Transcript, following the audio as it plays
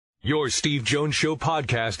Your Steve Jones Show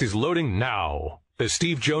podcast is loading now. The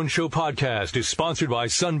Steve Jones Show podcast is sponsored by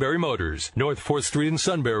Sunbury Motors, North 4th Street in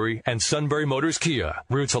Sunbury, and Sunbury Motors Kia,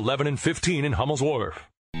 routes 11 and 15 in Hummel's Wharf.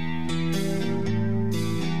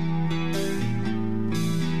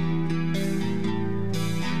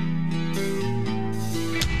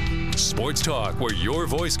 Sports talk where your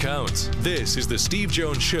voice counts. This is the Steve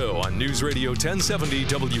Jones Show on News Radio 1070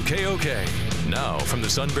 WKOK. Now from the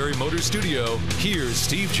Sunbury Motors studio, here's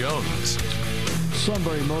Steve Jones.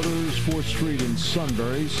 Sunbury Motors, 4th Street in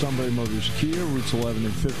Sunbury. Sunbury Motors Kia, routes 11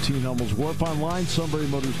 and 15, Hummel's Wharf. Online,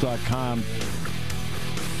 sunburymotors.com.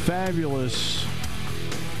 Fabulous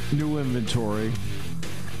new inventory.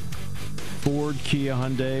 Ford, Kia,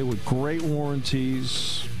 Hyundai with great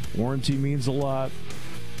warranties. Warranty means a lot.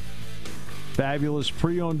 Fabulous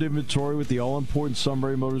pre-owned inventory with the all-important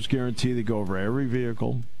Sunbury Motors guarantee. They go over every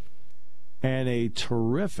vehicle. And a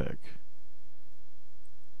terrific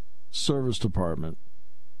service department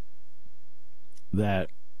that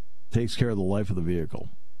takes care of the life of the vehicle.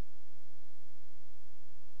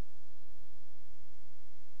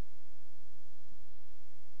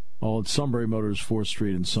 All at Sunbury Motors, 4th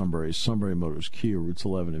Street in Sunbury. Sunbury Motors Kia, routes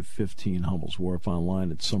 11 and 15, Hummel's Wharf.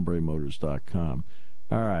 Online at sunburymotors.com.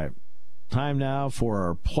 All right. Time now for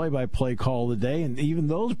our play-by-play call of the day, and even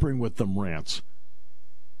those bring with them rants.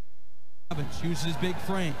 Uses his big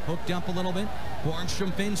frame, hooked up a little bit.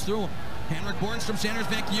 Bornstrom fins through him. Henrik Bornstrom, Sanders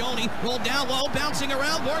Vecchione, rolled down low, bouncing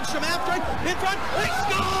around. Bornstrom after it, in front. They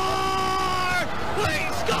score! They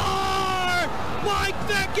score! Mike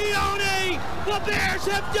Vecchione! The Bears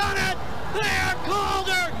have done it! They are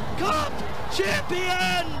Calder Cup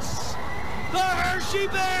champions! The Hershey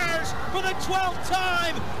Bears, for the 12th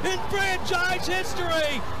time in franchise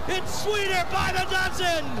history, it's sweeter by the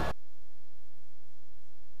dozen.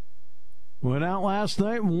 Went out last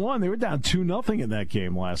night and won. They were down 2-0 in that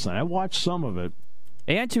game last night. I watched some of it.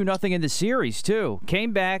 And 2-0 in the series, too.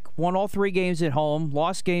 Came back, won all 3 games at home,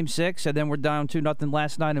 lost Game 6, and then we're down 2-0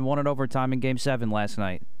 last night and won it overtime in Game 7 last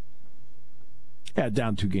night. Yeah,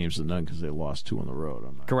 down 2 games to none because they lost 2 on the road.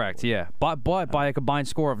 Correct, yeah. But by a combined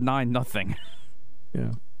score of 9-0.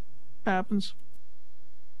 Yeah. Happens.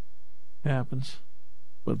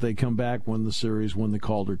 But they come back, win the series, win the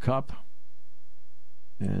Calder Cup.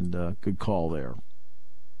 And good call there.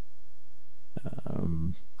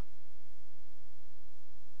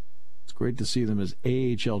 It's great to see them as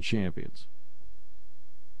AHL champions.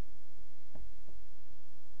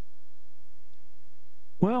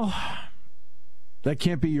 Well, that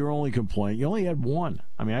can't be your only complaint. You only had one.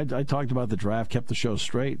 I mean, I talked about the draft, kept the show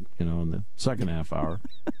straight, in the second half hour.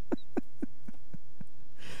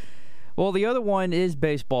 Well, the other one is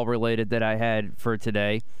baseball related that I had for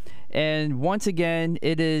today. And once again,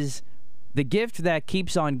 it is the gift that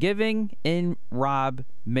keeps on giving in Rob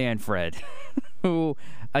Manfred, who,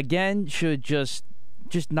 again, should just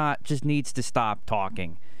needs to stop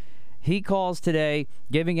talking. He calls today,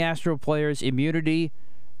 giving Astro players immunity,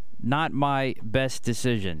 not my best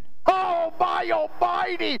decision. Oh, my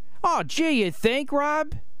almighty! Oh, gee, you think,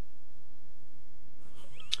 Rob?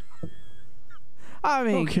 I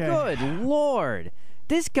mean, Good Lord.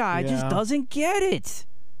 This guy just doesn't get it.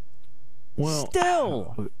 Well,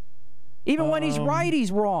 still. Even when he's right,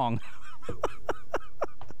 he's wrong.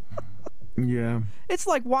 Yeah. It's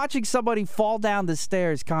like watching somebody fall down the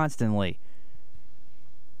stairs constantly.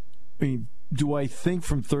 I mean, do I think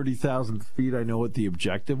from 30,000 feet I know what the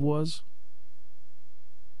objective was?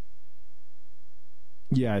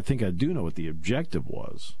 Yeah, I think I do know what the objective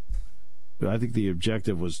was. But I think the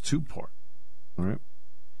objective was 2-part. All right.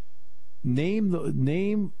 Name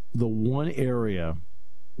the one area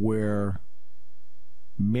where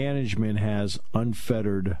management has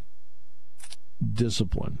unfettered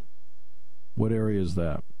discipline. What area is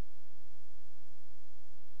that?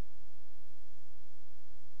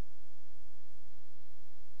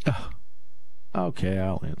 Okay,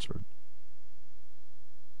 I'll answer it.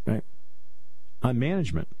 Right. On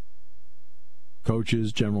management,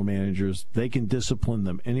 coaches, general managers, they can discipline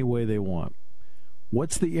them any way they want.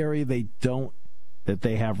 What's the area that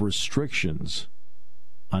they have restrictions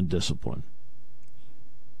on discipline?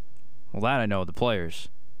 Well, that I know, the players.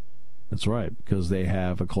 That's right, because they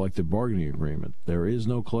have a collective bargaining agreement. There is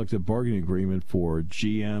no collective bargaining agreement for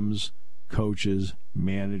GMs, coaches,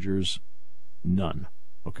 managers, none.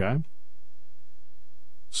 Okay?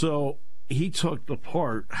 So he took the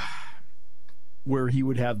part where he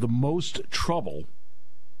would have the most trouble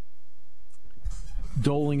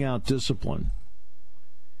doling out discipline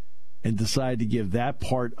and decided to give that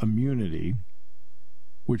part immunity,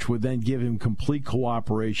 which would then give him complete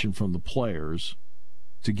cooperation from the players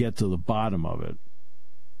to get to the bottom of it.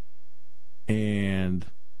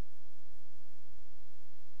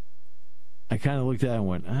 kind of looked at it and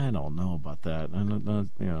went, I don't know about that.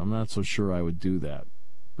 I'm not so sure I would do that.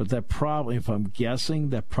 But that probably, if I'm guessing,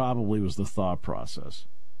 that probably was the thought process.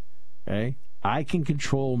 Okay? I can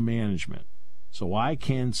control management. So I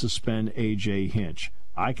can suspend A.J. Hinch.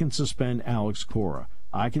 I can suspend Alex Cora.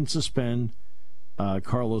 I can suspend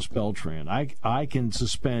Carlos Beltran. I can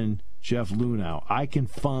suspend Jeff Lunau. I can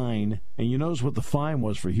fine, and you notice what the fine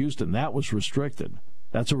was for Houston. That was restricted.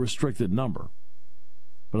 That's a restricted number.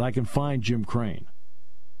 But I can fine Jim Crane.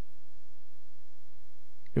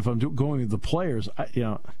 If I'm going with the players,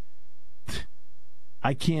 I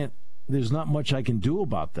can't. There's not much I can do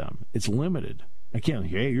about them. It's limited. I can't.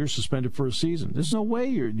 Hey, you're suspended for a season. There's no way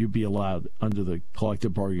you'd be allowed under the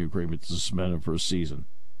collective bargaining agreement to suspend him for a season.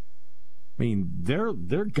 I mean, their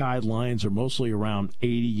guidelines are mostly around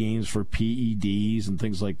 80 games for PEDs and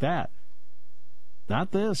things like that.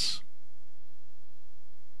 Not this.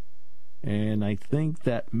 And I think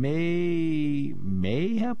that may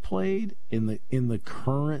have played in that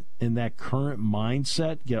current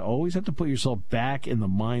mindset. You always have to put yourself back in the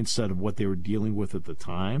mindset of what they were dealing with at the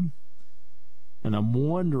time. And I'm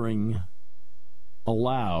wondering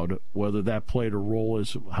aloud whether that played a role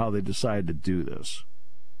as how they decided to do this.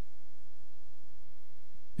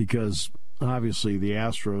 Because obviously the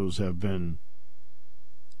Astros have been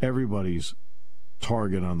everybody's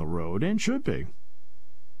target on the road, and should be.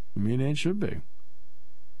 I mean, it should be.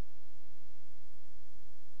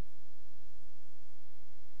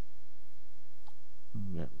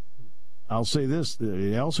 I'll say this.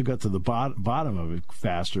 They also got to the bottom of it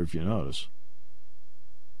faster, if you notice.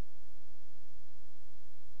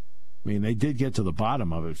 I mean, they did get to the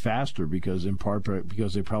bottom of it faster because, in part,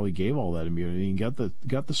 because they probably gave all that immunity and got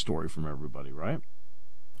the story from everybody, right?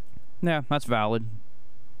 Yeah, that's valid.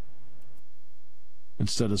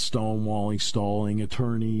 Instead of stonewalling, stalling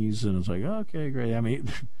attorneys, and it's like, okay, great. I mean,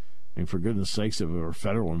 for goodness sakes, if it were a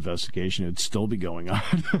federal investigation, it'd still be going on.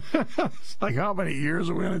 It's like, how many years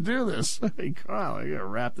are we going to do this? Like, wow, I got to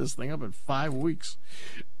wrap this thing up in 5 weeks.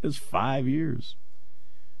 It's 5 years.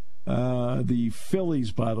 The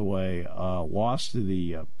Phillies, by the way, lost to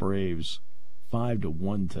the Braves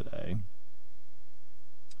 5-1 today.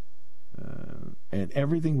 And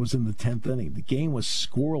everything was in the 10th inning. The game was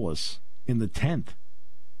scoreless in the 10th.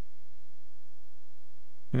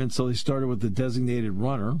 And so they started with the designated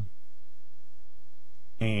runner.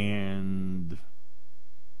 And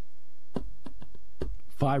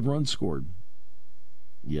 5 runs scored.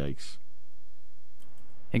 Yikes.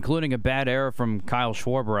 Including a bad error from Kyle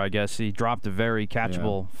Schwarber, I guess. He dropped a very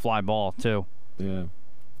catchable fly ball, too. Yeah.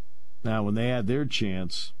 Now, when they had their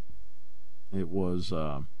chance, it was...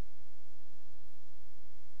 well,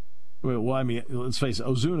 I mean, let's face it.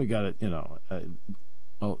 Ozuna got it,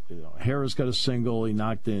 Harris got a single. He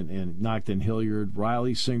knocked in Hilliard.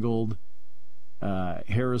 Riley singled.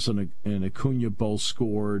 Harris and Acuna both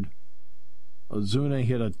scored. Ozuna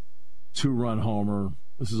hit a 2-run homer.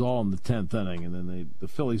 This is all in the 10th inning, and then the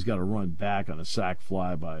Phillies got a run back on a sac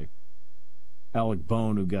fly by Alec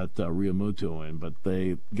Bohm, who got Realmuto in, but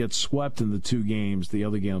they get swept in the 2 games. The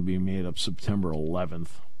other game will be made up September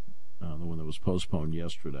 11th, the one that was postponed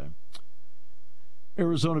yesterday.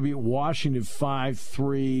 Arizona beat Washington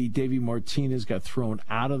 5-3. Davey Martinez got thrown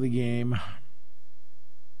out of the game.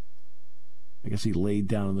 I guess he laid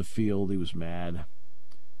down in the field. He was mad.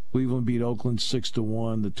 Cleveland beat Oakland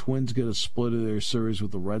 6-1. The Twins get a split of their series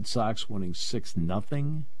with the Red Sox winning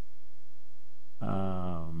 6-0.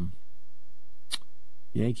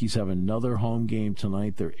 Yankees have another home game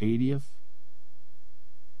tonight, their 80th.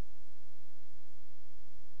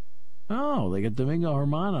 Oh, they got Domingo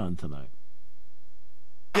Germán on tonight.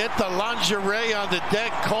 Get the lingerie on the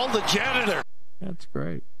deck. Call the janitor. That's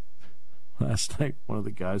great. Last night, one of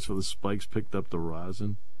the guys for the Spikes picked up the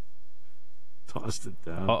rosin, tossed it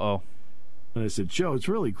down. Uh-oh. And I said, Joe, it's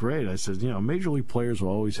really great. I said, Major League players will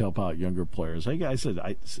always help out younger players. I said,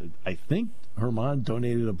 I think Germán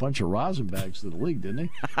donated a bunch of rosin bags to the league, didn't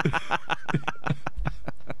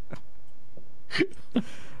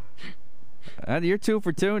he? You're 2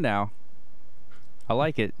 for 2 now. I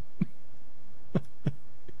like it.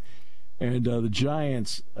 And the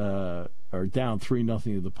Giants are down 3-0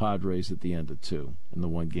 to the Padres at the end of 2 in the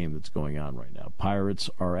one game that's going on right now. Pirates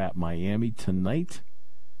are at Miami tonight.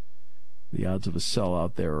 The odds of a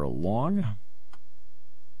sellout there are long.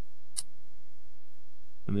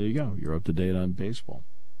 And there you go. You're up to date on baseball.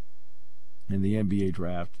 And the NBA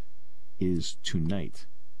draft is tonight.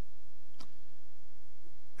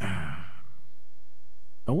 I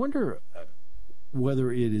wonder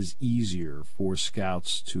whether it is easier for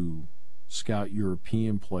scouts to scout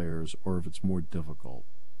European players or if it's more difficult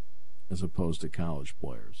as opposed to college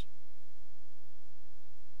players.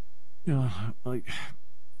 like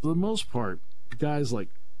for the most part, guys like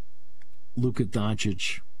Luka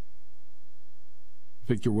Doncic,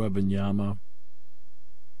 Victor Wembanyama,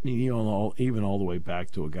 even all the way back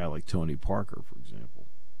to a guy like Tony Parker, for example.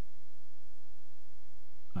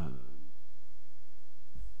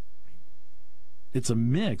 It's a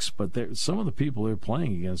mix, but some of the people they're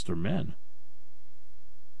playing against are men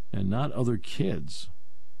and not other kids.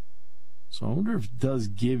 So I wonder if it does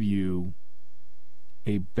give you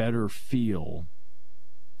a better feel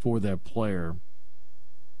for that player.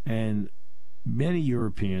 And many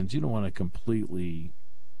Europeans, you don't want to completely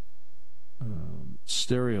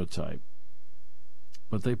stereotype,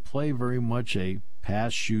 but they play very much a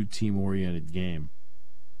pass-shoot, team-oriented game.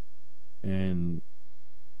 And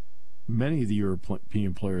many of the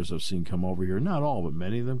European players I've seen come over here, not all, but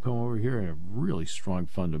many of them come over here and are really strong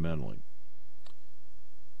fundamentally.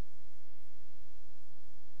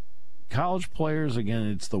 College players, again,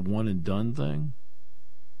 it's the one-and-done thing.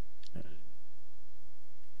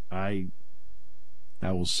 I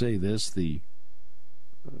will say this,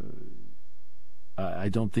 I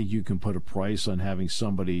don't think you can put a price on having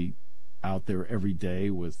somebody out there every day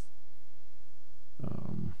with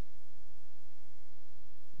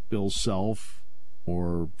Bill Self,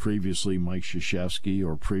 or previously Mike Krzyzewski,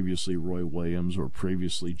 or previously Roy Williams, or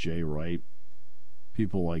previously Jay Wright,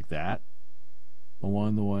 people like that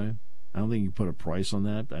along the way. I don't think you put a price on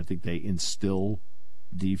that. I think they instill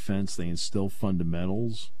defense, they instill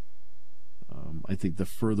fundamentals. I think the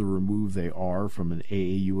further removed they are from an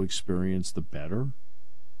AAU experience, the better.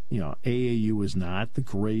 AAU is not the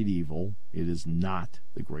great evil. It is not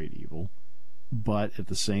the great evil. But at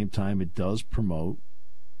the same time, it does promote.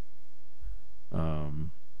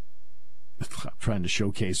 I'm trying to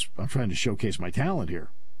showcase my talent here.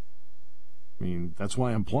 I mean, that's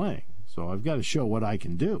why I'm playing. So I've got to show what I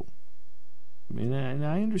can do. I mean, and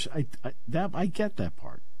I understand. I get that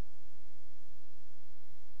part.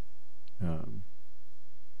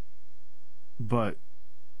 But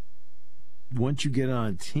once you get on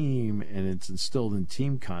a team and it's instilled in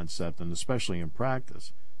team concept, and especially in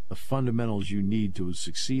practice, the fundamentals you need to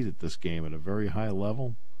succeed at this game at a very high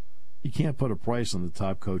level, you can't put a price on the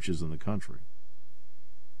top coaches in the country.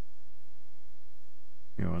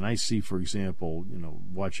 And I see, for example,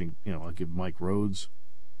 watching, I'll give Mike Rhodes.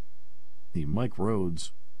 Mike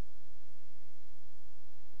Rhodes,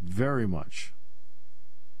 very much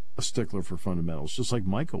a stickler for fundamentals, just like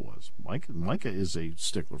Micah was. Micah is a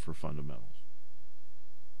stickler for fundamentals.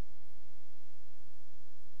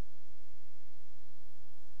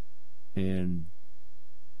 And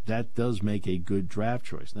that does make a good draft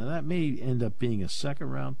choice. Now, that may end up being a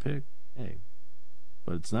second-round pick,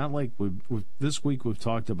 but it's not like this week we've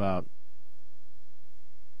talked about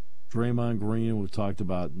Draymond Green, we've talked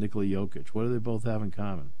about Nikola Jokic. What do they both have in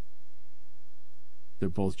common? They're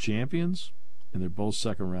both champions, and they're both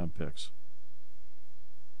second-round picks.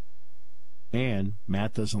 And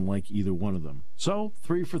Matt doesn't like either one of them. So,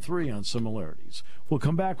 3 for 3 on similarities. We'll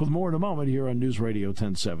come back with more in a moment here on News Radio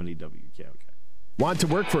 1070 WKOK. Want to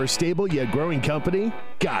work for a stable yet growing company?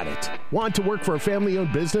 Got it. Want to work for a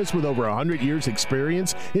family-owned business with over 100 years'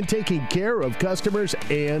 experience in taking care of customers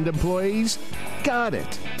and employees? Got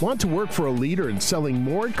it. Want to work for a leader in selling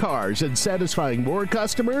more cars and satisfying more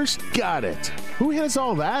customers? Got it. Who has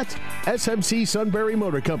all that? SMC Sunbury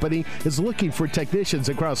Motor Company is looking for technicians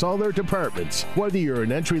across all their departments. Whether you're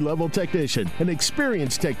an entry-level technician, an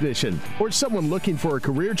experienced technician, or someone looking for a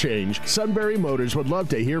career change, Sunbury Motors would love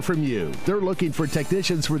to hear from you. They're looking for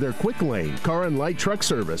technicians for their quick lane, car and light truck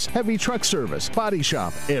service, heavy truck service, body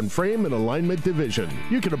shop, and frame and alignment division.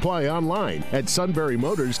 You can apply online at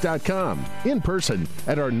sunburymotors.com, in person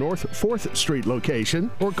at our North 4th Street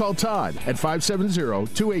location, or call Todd at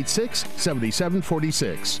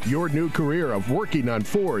 570-286-7746. Your new career of working on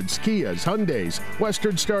Fords, Kias, Hyundais,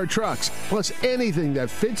 Western Star trucks, plus anything that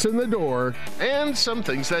fits in the door, and some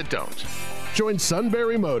things that don't. Join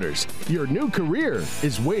Sunbury Motors. Your new career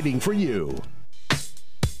is waiting for you.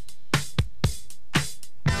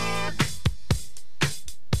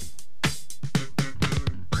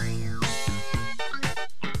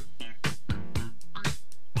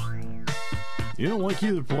 You don't like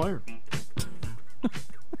either player.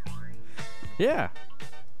 Yeah.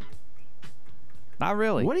 Not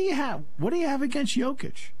really. What do you have against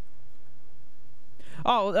Jokic?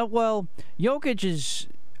 Oh, well, Jokic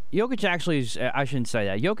actually is, I shouldn't say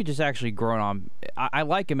that. Jokic has actually grown on. I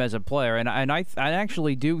like him as a player, and I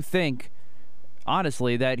actually do think,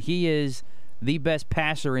 honestly, that he is the best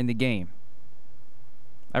passer in the game.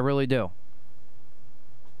 I really do.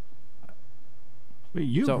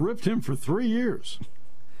 You've ripped him for 3 years.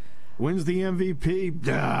 Wins the MVP.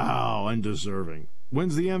 Oh, undeserving.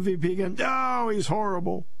 Wins the MVP again. Oh, he's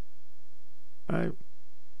horrible. All right.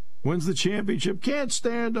 Wins the championship. Can't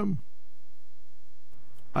stand him.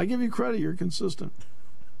 I give you credit. You're consistent.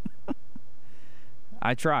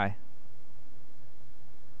 I try.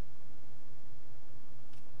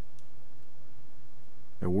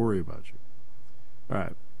 I worry about you. All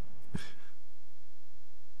right.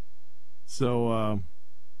 So,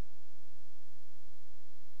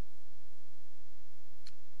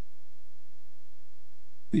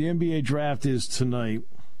 the NBA draft is tonight.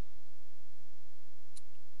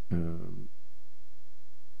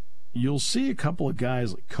 You'll see a couple of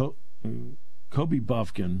guys like Kobe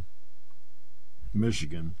Buffkin,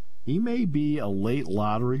 Michigan. He may be a late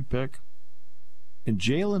lottery pick. And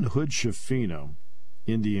Jalen Hood-Schifino,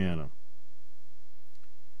 Indiana.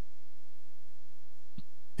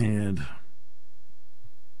 And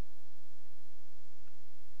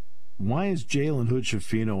why is Jalen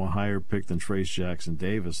Hood-Schifino a higher pick than Trayce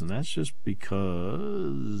Jackson-Davis? And that's just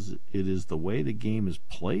because it is the way the game is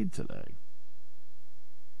played today.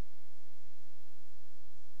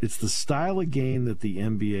 It's the style of game that the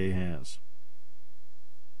NBA has.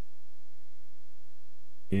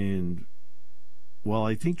 And while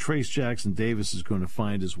I think Trayce Jackson-Davis is going to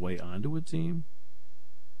find his way onto a team,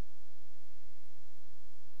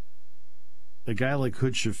 a guy like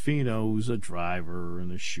Hood-Schifino, who's a driver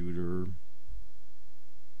and a shooter,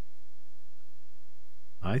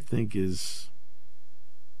 I think he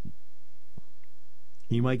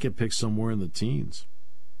might get picked somewhere in the teens.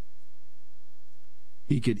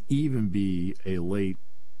 He could even be a late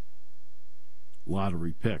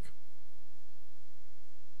lottery pick.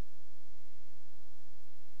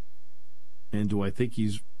 And do I think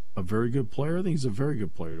he's a very good player? I think he's a very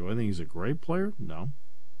good player. Do I think he's a great player? No.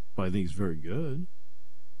 But I think he's very good.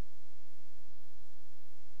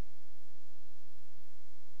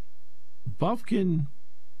 Buffkin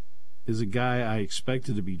is a guy I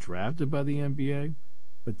expected to be drafted by the NBA,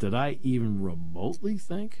 but did I even remotely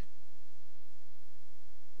think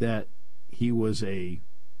that he was a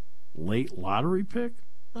late lottery pick?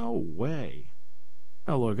 No way.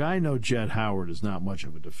 Now, look, I know Jett Howard is not much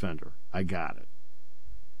of a defender. I got it.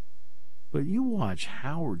 But you watch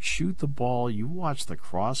Howard shoot the ball, you watch the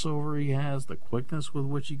crossover he has, the quickness with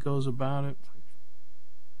which he goes about it.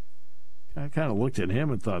 I kind of looked at him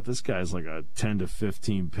and thought, this guy's like a 10 to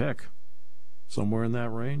 15 pick, somewhere in that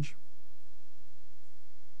range.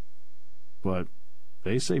 But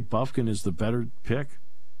they say Buffkin is the better pick.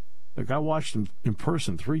 Look, I watched him in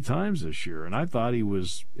person 3 times this year, and I thought he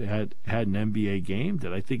had an NBA game.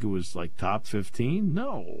 Did I think it was like top 15?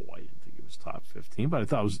 No, I didn't think it was top 15, but I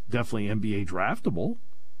thought it was definitely NBA draftable.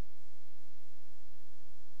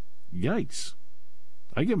 Yikes.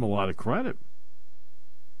 I give him a lot of credit.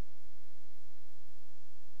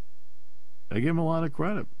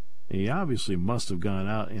 He obviously must have gone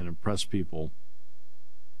out and impressed people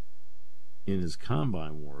in his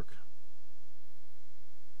combine work.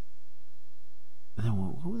 And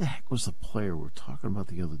then who the heck was the player we were talking about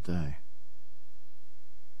the other day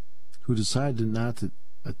who decided not to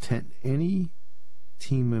attend any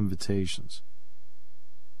team invitations?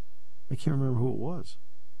 I can't remember who it was.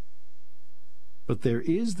 But there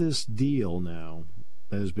is this deal now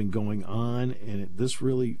that has been going on, and this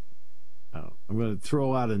really, I'm going to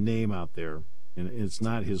throw out a name out there, and it's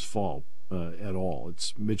not his fault at all.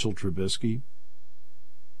 It's Mitchell Trubisky.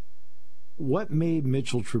 What made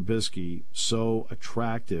Mitchell Trubisky so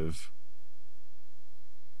attractive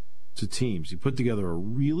to teams? He put together a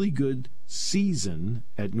really good season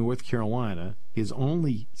at North Carolina, his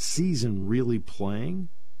only season really playing,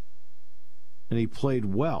 and he played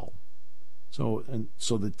well. So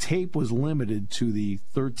the tape was limited to the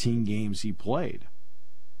 13 games he played.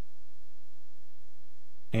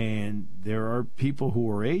 And there are people who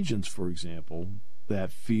are agents, for example,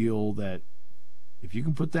 that feel that if you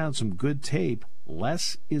can put down some good tape,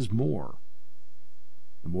 less is more.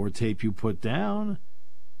 The more tape you put down,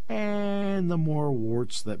 and the more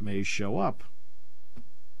warts that may show up.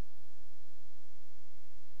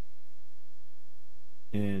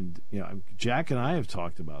 And, Jack and I have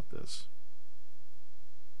talked about this.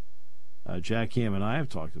 Jack Ham and I have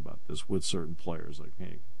talked about this with certain players. Like,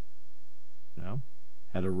 hey,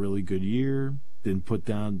 had a really good year, didn't put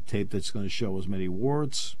down tape that's going to show as many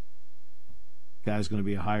warts. Guy's going to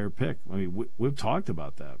be a higher pick. I mean, we've talked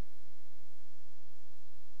about that.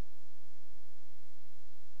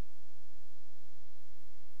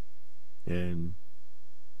 And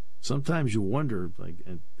sometimes you wonder, like,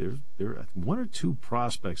 and there are 1 or 2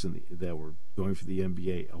 prospects that were going for the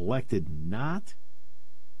NBA elected not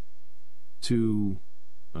to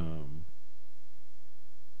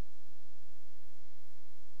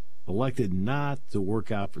elected not to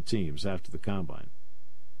work out for teams after the combine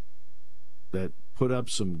that put up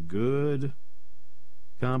some good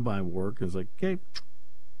combine work. It's like, okay,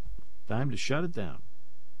 time to shut it down.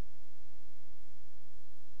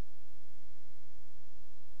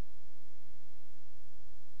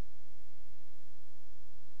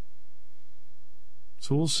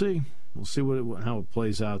 So we'll see. We'll see how it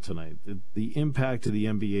plays out tonight. The impact of the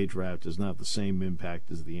NBA draft is not the same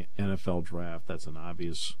impact as the NFL draft. That's an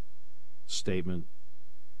obvious statement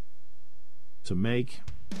to make.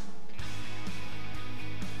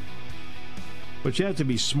 But you have to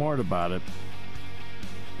be smart about it.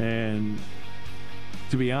 And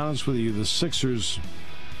to be honest with you, the Sixers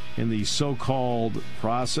in the so-called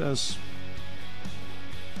process,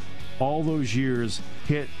 all those years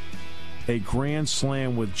hit a grand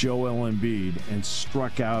slam with Joel Embiid and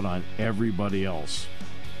struck out on everybody else.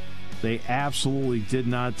 They absolutely did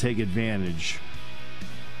not take advantage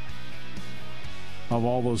of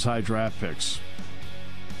all those high draft picks.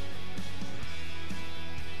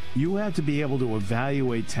 You have to be able to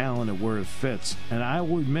evaluate talent at where it fits. And I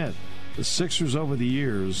will admit, the Sixers over the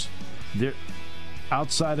years, they're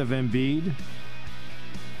outside of Embiid.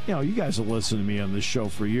 You know, you guys have listened to me on this show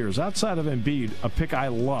for years. Outside of Embiid, a pick I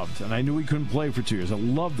loved, and I knew he couldn't play for 2 years. I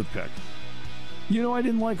loved the pick. You know, I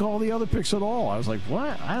didn't like all the other picks at all. I was like,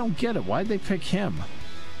 what? I don't get it. Why'd they pick him?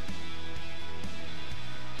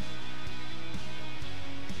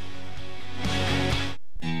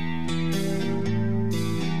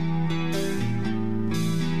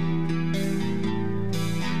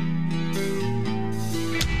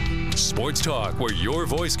 Sports talk where your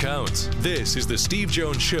voice counts. This is the Steve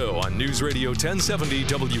Jones Show on News Radio 1070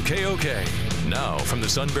 WKOK. Now from the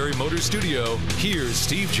Sunbury Motors Studio, here's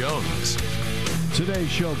Steve Jones. Today's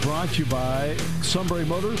show brought to you by Sunbury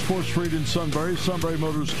Motors, 4th Street in Sunbury. Sunbury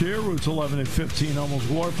Motors Kia, routes 11 and 15, Hummels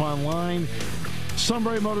Wharf. Online,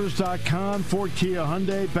 sunburymotors.com. Ford, Kia,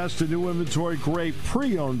 Hyundai, best of new inventory, great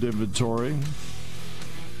pre-owned inventory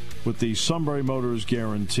with the Sunbury Motors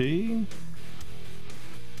guarantee.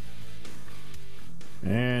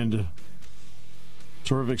 And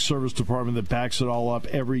terrific service department that backs it all up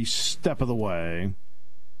every step of the way.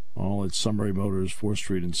 All at Sunbury Motors, 4th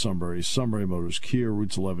Street in Sunbury. Sunbury Motors Kia,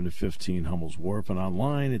 routes 11 to 15, Hummels Wharf. And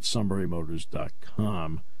online at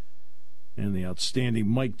sunburymotors.com. And the outstanding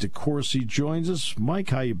Mike DeCourcy joins us. Mike,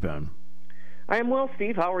 how you been? I am well,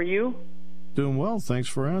 Steve. How are you? Doing well. Thanks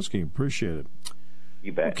for asking. Appreciate it.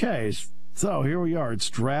 You bet. Okay, so here we are. It's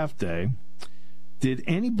draft day. Did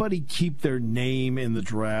anybody keep their name in the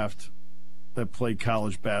draft that played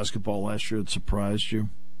college basketball last year that surprised you?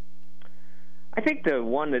 I think the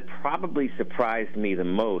one that probably surprised me the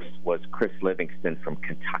most was Chris Livingston from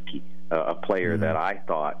Kentucky, a player that I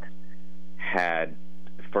thought had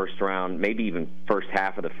first round, maybe even first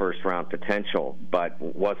half of the first round potential, but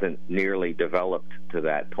wasn't nearly developed to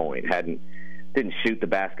that point. Didn't shoot the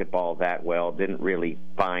basketball that well, didn't really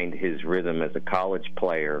find his rhythm as a college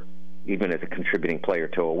player, even as a contributing player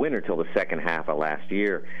to a winner till the second half of last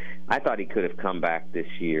year. I thought he could have come back this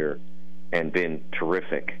year and been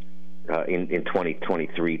terrific in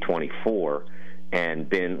 2023-24 and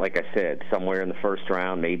been, like I said, somewhere in the first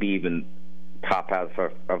round, maybe even top half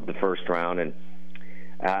of the first round. And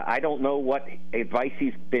I don't know what advice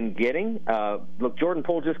he's been getting. Look, Jordan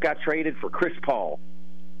Poole just got traded for Chris Paul.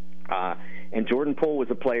 And Jordan Poole was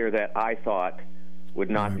a player that I thought would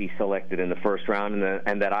not be selected in the first round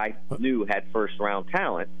and that I knew had first-round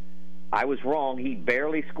talent. I was wrong. He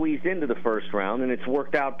barely squeezed into the first round, and it's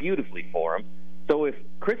worked out beautifully for him. So if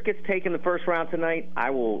Chris gets taken the first round tonight, I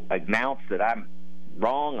will announce that I'm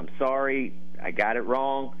wrong. I'm sorry. I got it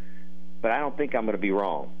wrong. But I don't think I'm going to be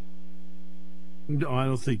wrong. No, I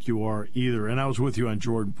don't think you are either. And I was with you on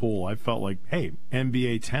Jordan Poole. I felt like, hey,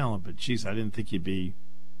 NBA talent, but, geez, I didn't think he'd be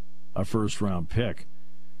a first-round pick.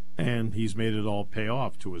 And he's made it all pay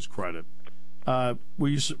off to his credit. Were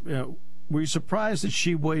you surprised that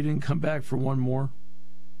Sheboy didn't come back for one more?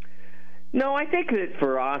 No, I think that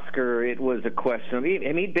for Oscar it was a question of,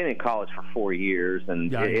 he'd been in college for 4 years,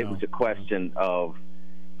 and it was a question of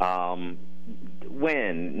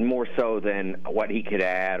when, more so than what he could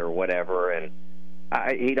add or whatever. And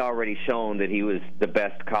he'd already shown that he was the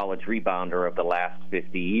best college rebounder of the last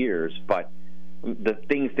 50 years. But the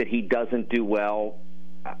things that he doesn't do well,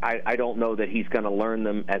 I don't know that he's going to learn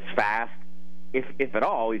them as fast. If at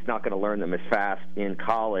all, he's not going to learn them as fast in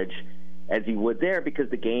college as he would there, because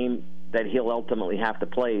the game that he'll ultimately have to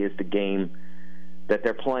play is the game that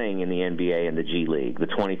they're playing in the NBA and the G League, the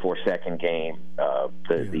 24-second game,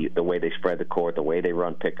 the way they spread the court, the way they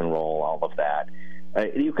run pick and roll, all of that.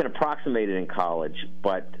 You can approximate it in college,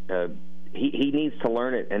 but he needs to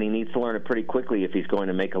learn it, and he needs to learn it pretty quickly if he's going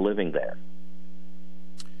to make a living there.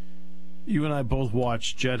 You and I both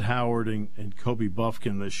watched Jett Howard and Kobe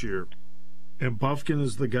Bufkin this year. And Bufkin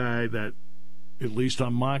is the guy that, at least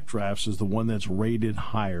on mock drafts, is the one that's rated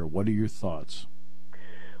higher. What are your thoughts?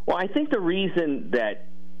 Well, I think the reason that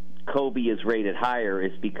Kobe is rated higher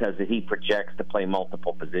is because he projects to play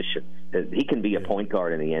multiple positions. He can be a point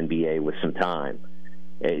guard in the NBA with some time.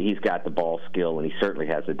 He's got the ball skill, and he certainly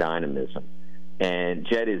has the dynamism. And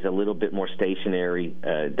Jett is a little bit more stationary,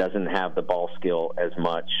 doesn't have the ball skill as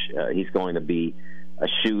much. He's going to be a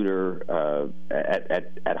shooter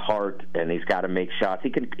at heart, and he's got to make shots.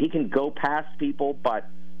 He can go past people, but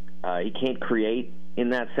he can't create in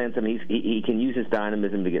that sense. I mean, he can use his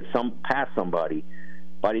dynamism to get past somebody,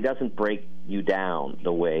 but he doesn't break you down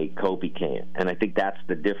the way Kobe can. And I think that's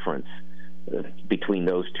the difference between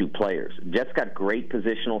those two players. Jett's got great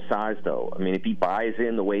positional size, though. I mean, if he buys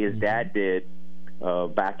in the way his dad did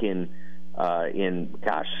back in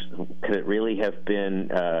gosh, could it really have been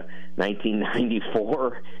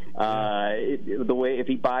 1994? If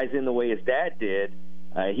he buys in the way his dad did,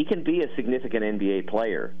 he can be a significant NBA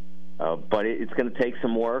player. But it's going to take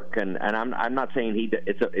some work, and I'm not saying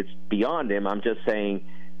it's beyond him. I'm just saying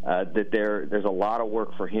that there's a lot of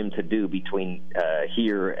work for him to do between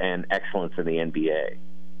here and excellence in the NBA.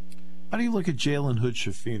 How do you look at Jalen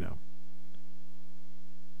Hood-Schifino?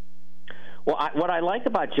 Well, what I like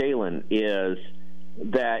about Jalen is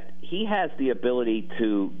that he has the ability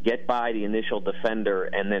to get by the initial defender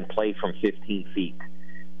and then play from 15 feet.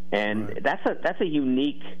 And right. That's a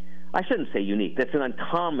unique, I shouldn't say unique, that's an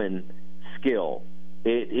uncommon skill.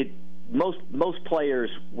 Most players,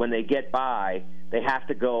 when they get by, they have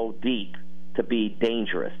to go deep to be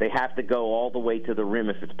dangerous. They have to go all the way to the rim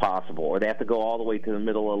if it's possible, or they have to go all the way to the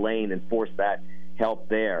middle of the lane and force that help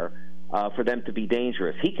there. For them to be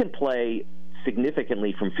dangerous. He can play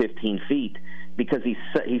significantly from 15 feet because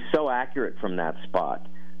he's so accurate from that spot.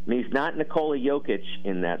 I mean, he's not Nikola Jokic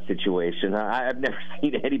in that situation. I've never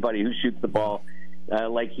seen anybody who shoots the ball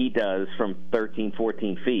like he does from 13,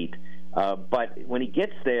 14 feet. But when he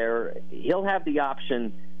gets there, he'll have the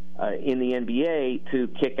option in the NBA to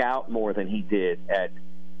kick out more than he did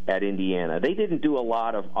at Indiana. They didn't do a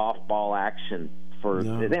lot of off-ball action.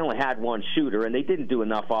 They only had one shooter, and they didn't do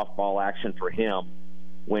enough off-ball action for him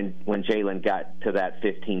when Jalen got to that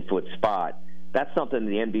 15-foot spot. That's something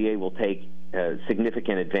the NBA will take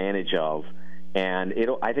significant advantage of, and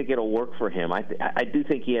I think it'll work for him. I do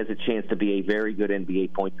think he has a chance to be a very good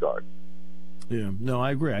NBA point guard. Yeah, no,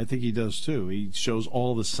 I agree. I think he does too. He shows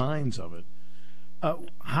all the signs of it.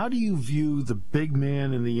 How do you view the big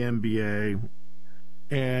man in the NBA?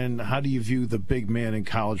 And how do you view the big man in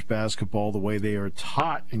college basketball, the way they are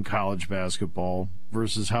taught in college basketball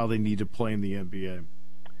versus how they need to play in the NBA?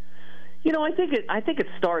 You know, I think it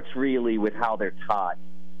starts really with how they're taught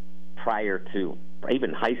prior to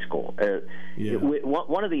even high school.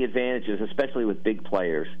 One of the advantages, especially with big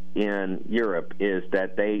players in Europe, is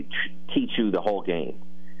that they teach you the whole game,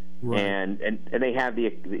 right. and they have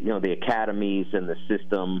the academies and the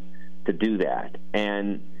system to do that.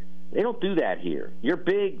 And they don't do that here. You're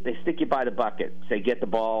big, they stick you by the bucket, say get the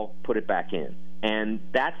ball, put it back in. And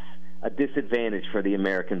that's a disadvantage for the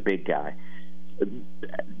American big guy.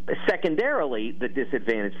 Secondarily, the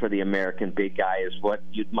disadvantage for the American big guy is what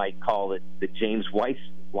you might call it the James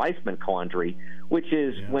Wiseman quandary, which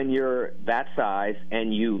is when you're that size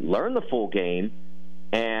and you learn the full game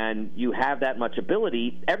and you have that much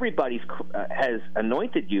ability, everybody has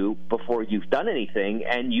anointed you before you've done anything,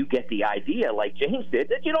 and you get the idea, like James did,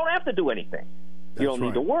 that you don't have to do anything. You don't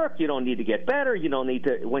need to work. You don't need to get better. You don't need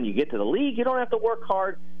to, when you get to the league, you don't have to work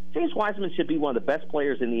hard. James Wiseman should be one of the best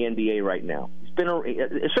players in the NBA right now. He's been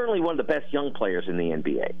certainly one of the best young players in the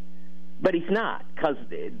NBA. But he's not, because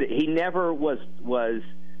he never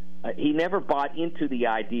he never bought into the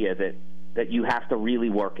idea that you have to really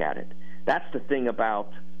work at it. That's the thing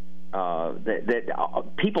about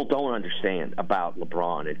that people don't understand about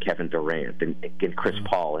LeBron and Kevin Durant and Chris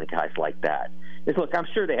Paul and guys like that. Is, look, I'm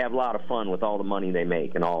sure they have a lot of fun with all the money they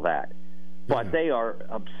make and all that, but they are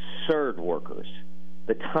absurd workers.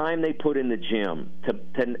 The time they put in the gym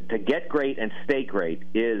to get great and stay great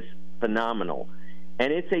is phenomenal,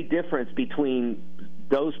 and it's a difference between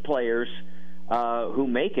those players who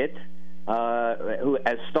make it who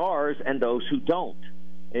as stars and those who don't.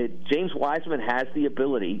 James Wiseman has the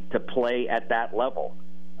ability to play at that level,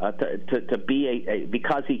 to be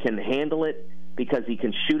because he can handle it, because he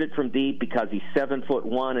can shoot it from deep, because he's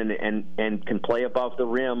 7'1" and can play above the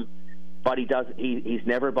rim. But he's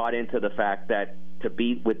never bought into the fact that to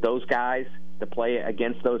be with those guys to play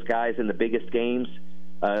against those guys in the biggest games,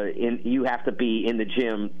 you have to be in the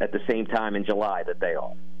gym at the same time in July that they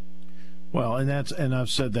are. Well, and I've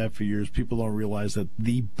said that for years. People don't realize that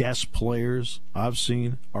the best players I've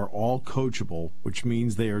seen are all coachable, which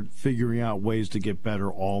means they are figuring out ways to get better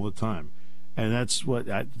all the time. And that's what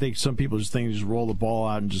I think. Some people just think you just roll the ball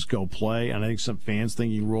out and just go play. And I think some fans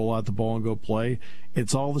think you roll out the ball and go play.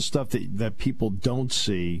 It's all the stuff that people don't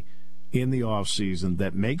see in the offseason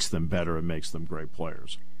that makes them better and makes them great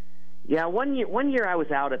players. Yeah, one year I was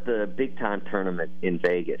out at the big time tournament in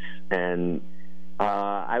Vegas, and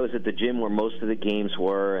I was at the gym where most of the games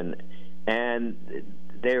were, and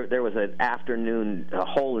there was a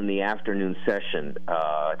hole in the afternoon session.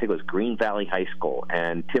 I think it was Green Valley High School,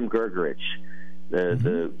 and Tim Gergerich,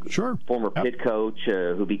 the former Pitt coach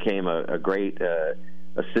who became a great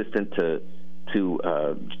assistant to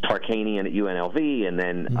Tarkanian at UNLV, and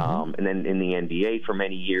then in the NBA for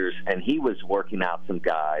many years. And he was working out some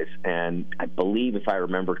guys, and I believe, if I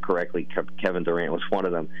remember correctly, Kevin Durant was one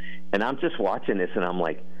of them. And I'm just watching this, and I'm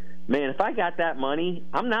like, man, if I got that money,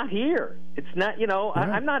 I'm not here. It's not,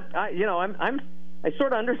 I'm not, I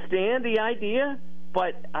sort of understand the idea,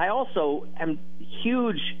 but I also am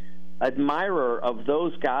huge admirer of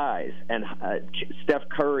those guys and Steph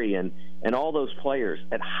Curry and all those players,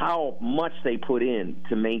 and how much they put in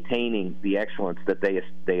to maintaining the excellence that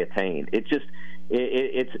they attain.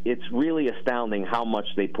 It's really astounding how much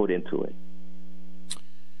they put into it.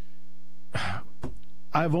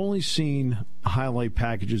 I've only seen highlight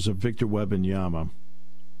packages of Victor Wembanyama.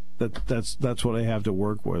 That's what I have to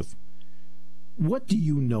work with. What do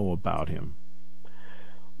you know about him?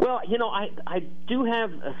 Well, I do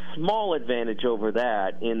have a small advantage over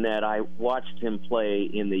that in that I watched him play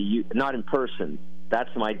not in person. That's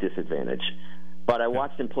my disadvantage. But I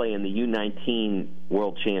watched him play in the U19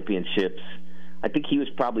 World Championships. I think he was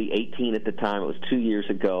probably 18 at the time. It was 2 years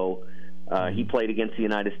ago. He played against the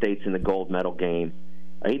United States in the gold medal game.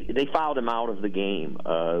 They fouled him out of the game.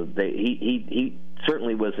 He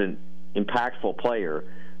certainly was an impactful player,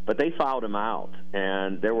 but they fouled him out.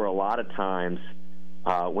 And there were a lot of times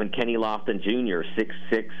when Kenny Lofton Jr.,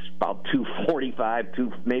 6'6", about 245,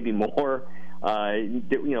 maybe more,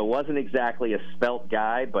 wasn't exactly a svelte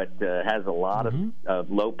guy, but has a lot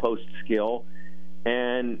of low post skill,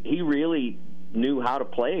 and he really knew how to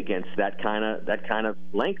play against that kind of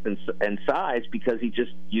length and size, because he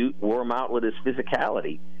just wore him out with his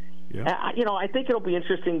physicality. Yeah. I think it'll be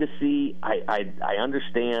interesting to see. I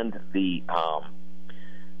understand the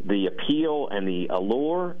appeal and the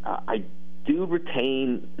allure. I do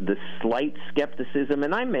retain the slight skepticism,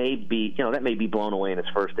 and that may be blown away in his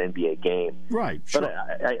first NBA game. Right. Sure. But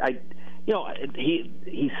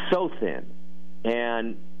he's so thin,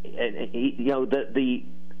 and the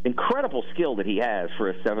incredible skill that he has for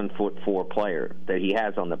a 7'4" player that he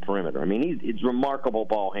has on the perimeter. I mean, he's a remarkable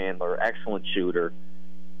ball handler, excellent shooter.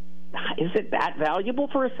 Is it that valuable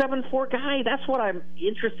for a 7'4" guy? That's what I'm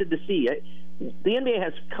interested to see. The NBA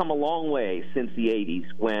has come a long way since the 80s,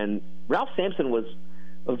 when Ralph Sampson was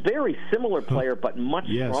a very similar player but much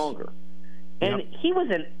stronger. And he was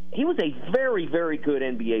a very, very good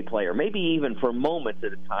NBA player, maybe even for moments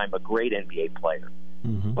at a time a great NBA player.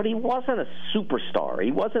 But he wasn't a superstar.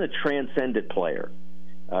 He wasn't a transcendent player.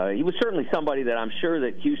 He was certainly somebody that I'm sure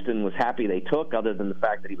that Houston was happy they took, other than the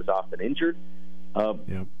fact that he was often injured.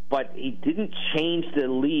 But he didn't change the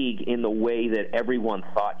league in the way that everyone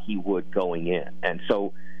thought he would going in. And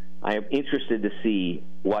so I am interested to see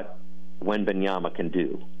what Wembanyama can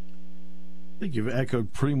do. I think you've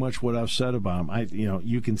echoed pretty much what I've said about him.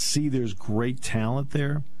 You can see there's great talent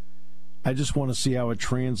there. I just want to see how it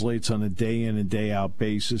translates on a day-in and day-out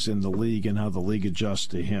basis in the league, and how the league adjusts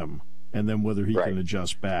to him, and then whether he can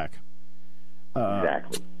adjust back.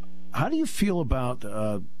 Exactly. How do you feel about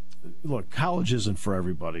look, college isn't for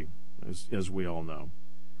everybody, as we all know.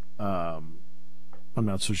 I'm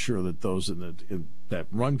not so sure that those that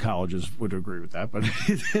run colleges would agree with that, but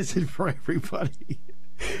it isn't for everybody.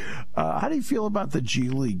 How do you feel about the G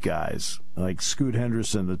League guys, like Scoot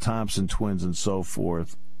Henderson, the Thompson twins, and so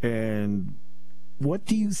forth? And what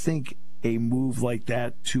do you think a move like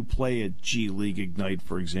that to play at G League Ignite,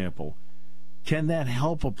 for example, can that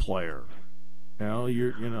help a player?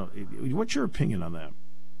 What's your opinion on that?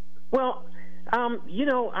 Well,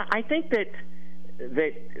 I think that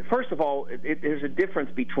first of all, there's a difference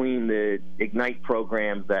between the Ignite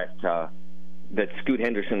program that Scoot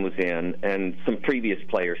Henderson was in, and some previous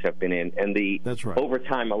players have been in, and the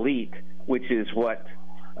Overtime Elite, which is what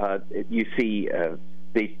you see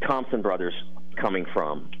the Thompson brothers coming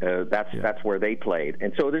from. That's where they played,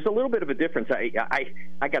 and so there's a little bit of a difference.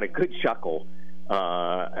 I got a good chuckle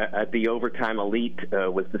The overtime elite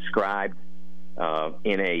was described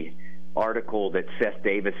in a article that Seth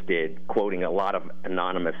Davis did, quoting a lot of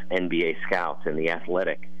anonymous NBA scouts in The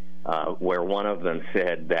Athletic, where one of them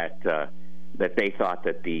said that they thought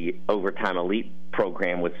that the overtime elite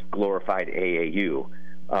program was glorified AAU.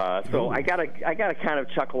 So I gotta kind of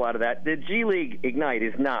chuckle out of that. The G League Ignite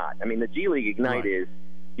is not. I mean, the G League Ignite is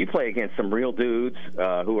you play against some real dudes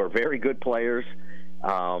who are very good players,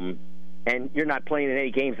 and you're not playing in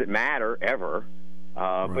any games that matter ever,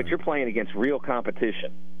 but you're playing against real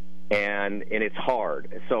competition, and it's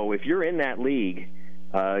hard. So if you're in that league,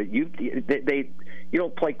 you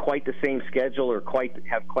don't play quite the same schedule or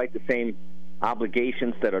have quite the same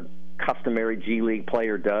obligations that a customary G League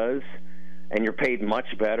player does, and you're paid much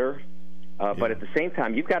better. But at the same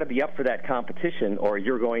time, you've got to be up for that competition, or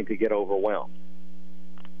you're going to get overwhelmed.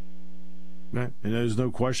 Right. And there's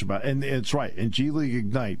no question about it. And it's right. In G League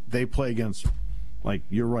Ignite, they play against, like,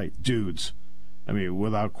 you're right, dudes. I mean,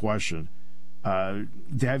 without question.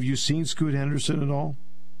 Have you seen Scoot Henderson at all?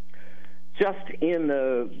 Just in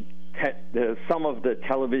some of the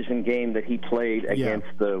television game that he played against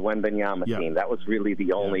the Wembanyama team. That was really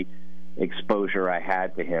the only exposure I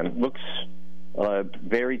had to him. Looks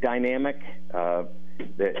very dynamic. I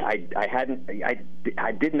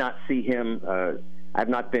did not see him. I've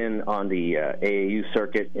not been on the AAU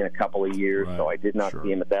circuit in a couple of years, so I did not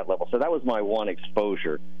see him at that level. So that was my one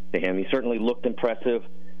exposure to him. He certainly looked impressive,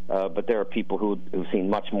 but there are people who've seen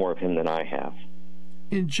much more of him than I have.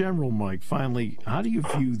 In general, Mike, finally, how do you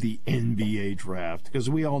view the NBA draft? Because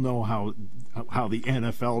we all know how the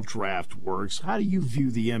NFL draft works. How do you view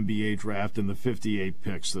the NBA draft and the 58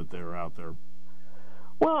 picks that they're out there?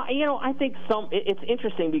 Well, I think it's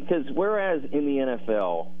interesting because whereas in the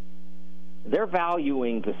NFL, they're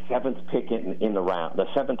valuing the seventh pick in the round, the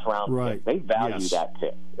seventh round pick. They value that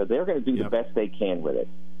pick. They're going to do the best they can with it.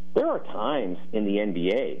 There are times in the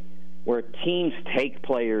NBA where teams take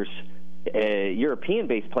players,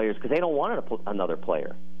 European-based players, because they don't want another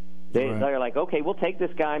player. They're like, okay, we'll take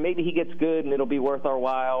this guy. Maybe he gets good and it'll be worth our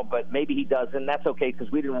while, but maybe he doesn't. That's okay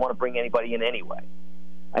because we didn't want to bring anybody in anyway.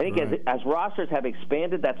 I think as rosters have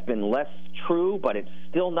expanded, that's been less true, but it's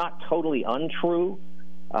still not totally untrue.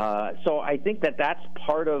 So I think that's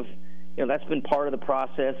part of, that's been part of the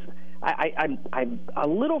process. I'm a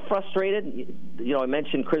little frustrated. I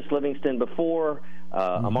mentioned Chris Livingston before,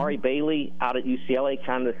 Amari Bailey out at UCLA,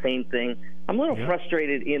 kind of the same thing. I'm a little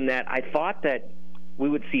frustrated in that I thought that we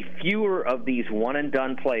would see fewer of these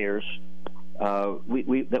one-and-done players.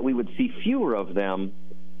 That we would see fewer of them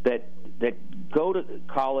that go to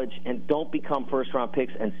college and don't become first-round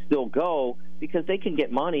picks and still go because they can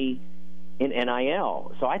get money in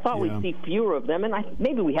NIL. So I thought we'd see fewer of them, and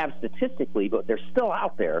maybe we have statistically, but they're still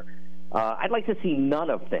out there. I'd like to see none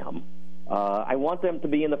of them. I want them to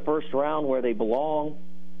be in the first round where they belong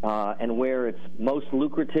and where it's most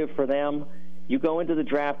lucrative for them. You go into the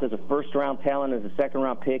draft as a first-round talent, as a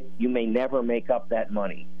second-round pick, you may never make up that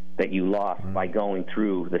money that you lost by going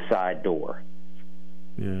through the side door.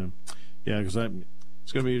 Yeah, because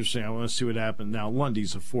it's going to be interesting. I want to see what happens. Now,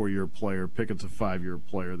 Lundy's a 4-year player. Pickett's a 5-year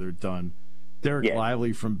player. They're done. Derek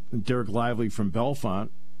Lively from Bellefonte.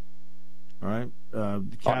 All right.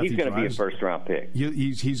 He's going to be a first-round pick.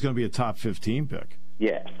 He's going to be a top 15 pick.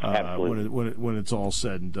 Yeah, absolutely. When it's all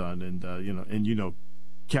said and done, and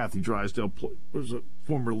Kathy Drysdale was a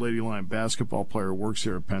former Lady Lion basketball player, works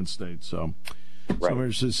here at Penn State, so. So I'm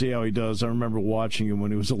interested to see how he does. I remember watching him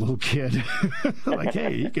when he was a little kid. Like,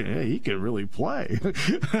 hey, he can really play.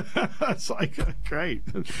 It's like, great.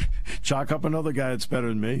 Chalk up another guy that's better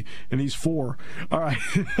than me, and he's 4. All right.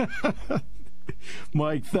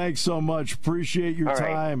 Mike, thanks so much. Appreciate your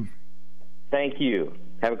time. Thank you.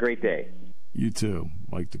 Have a great day. You too.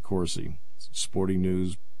 Mike DeCourcy, Sporting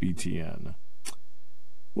News, BTN.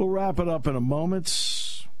 We'll wrap it up in a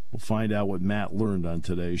moment. We'll find out what Matt learned on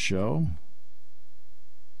today's show.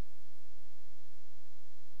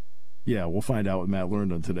 Yeah, we'll find out what Matt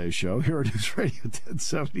learned on today's show. Here it is, Radio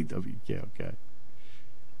 1070 WKOK.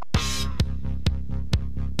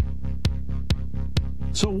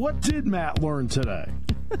 So what did Matt learn today?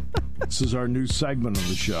 This is our new segment on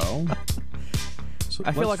the show. So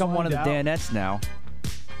I feel like I'm one of the Danettes now.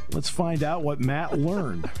 Let's find out what Matt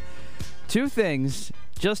learned. 2 things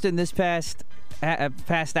just in this past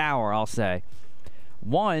hour, I'll say.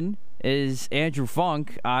 One is Andrew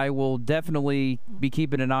Funk. I will definitely be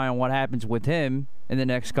keeping an eye on what happens with him in the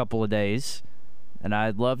next couple of days. And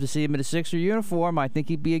I'd love to see him in a Sixer uniform. I think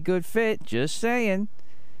he'd be a good fit. Just saying.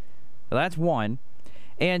 Well, that's 1.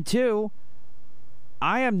 And 2,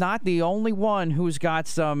 I am not the only one who's got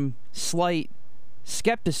some slight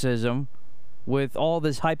skepticism with all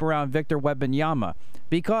this hype around Victor Wembanyama,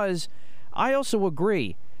 because I also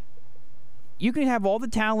agree. You can have all the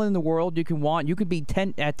talent in the world you could be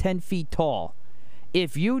 10 feet tall.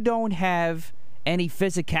 If you don't have any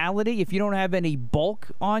physicality, if you don't have any bulk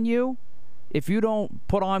on you, if you don't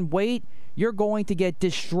put on weight, you're going to get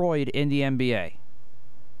destroyed in the NBA.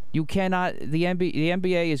 You cannot. The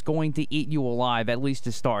NBA is going to eat you alive, at least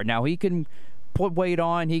to start. Now, he can put weight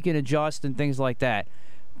on, he can adjust and things like that.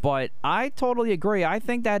 But I totally agree. I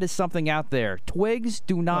think that is something out there. Twigs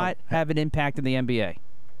do not have an impact in the NBA.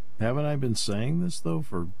 Haven't I been saying this, though,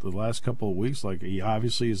 for the last couple of weeks? Like, he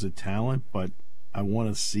obviously is a talent, but I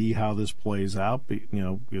want to see how this plays out,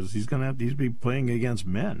 because he's going to be playing against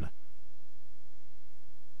men.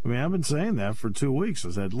 I mean, I've been saying that for 2 weeks.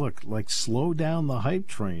 I said, look, slow down the hype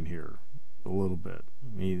train here a little bit.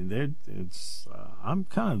 I mean, I'm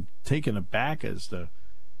kind of taken aback as to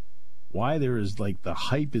why there is, the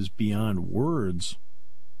hype is beyond words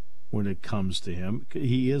when it comes to him.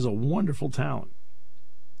 He is a wonderful talent.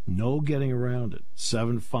 No getting around it.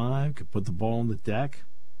 7'5", could put the ball on the deck.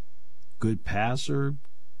 Good passer,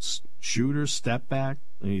 shooter, step back.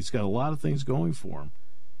 I mean, he's got a lot of things going for him.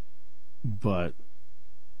 But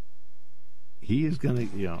he is going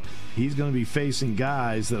to, he's going to be facing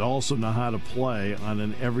guys that also know how to play on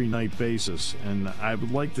an every night basis. And I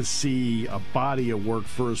would like to see a body of work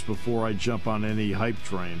first before I jump on any hype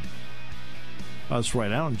train. That's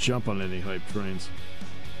right. I don't jump on any hype trains.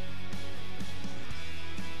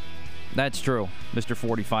 That's true, Mr.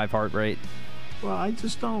 45 heart rate. Well, I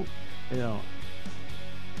just don't,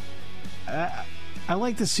 I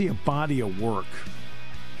like to see a body of work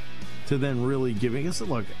to then really giving us a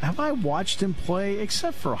look. Have I watched him play?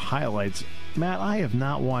 Except for highlights. Matt, I have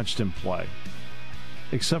not watched him play.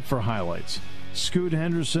 Except for highlights. Scoot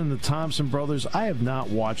Henderson, the Thompson brothers, I have not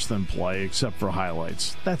watched them play except for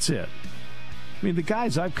highlights. That's it. I mean, the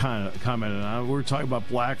guys I've kind of commented on, we were talking about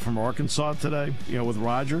Black from Arkansas today, with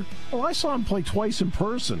Roger. Well, I saw him play twice in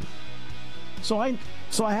person. So I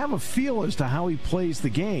have a feel as to how he plays the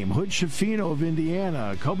game. Hood Schifino of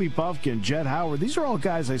Indiana, Kobe Buffkin, Jett Howard. These are all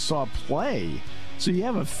guys I saw play. So you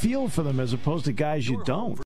have a feel for them as opposed to guys you don't.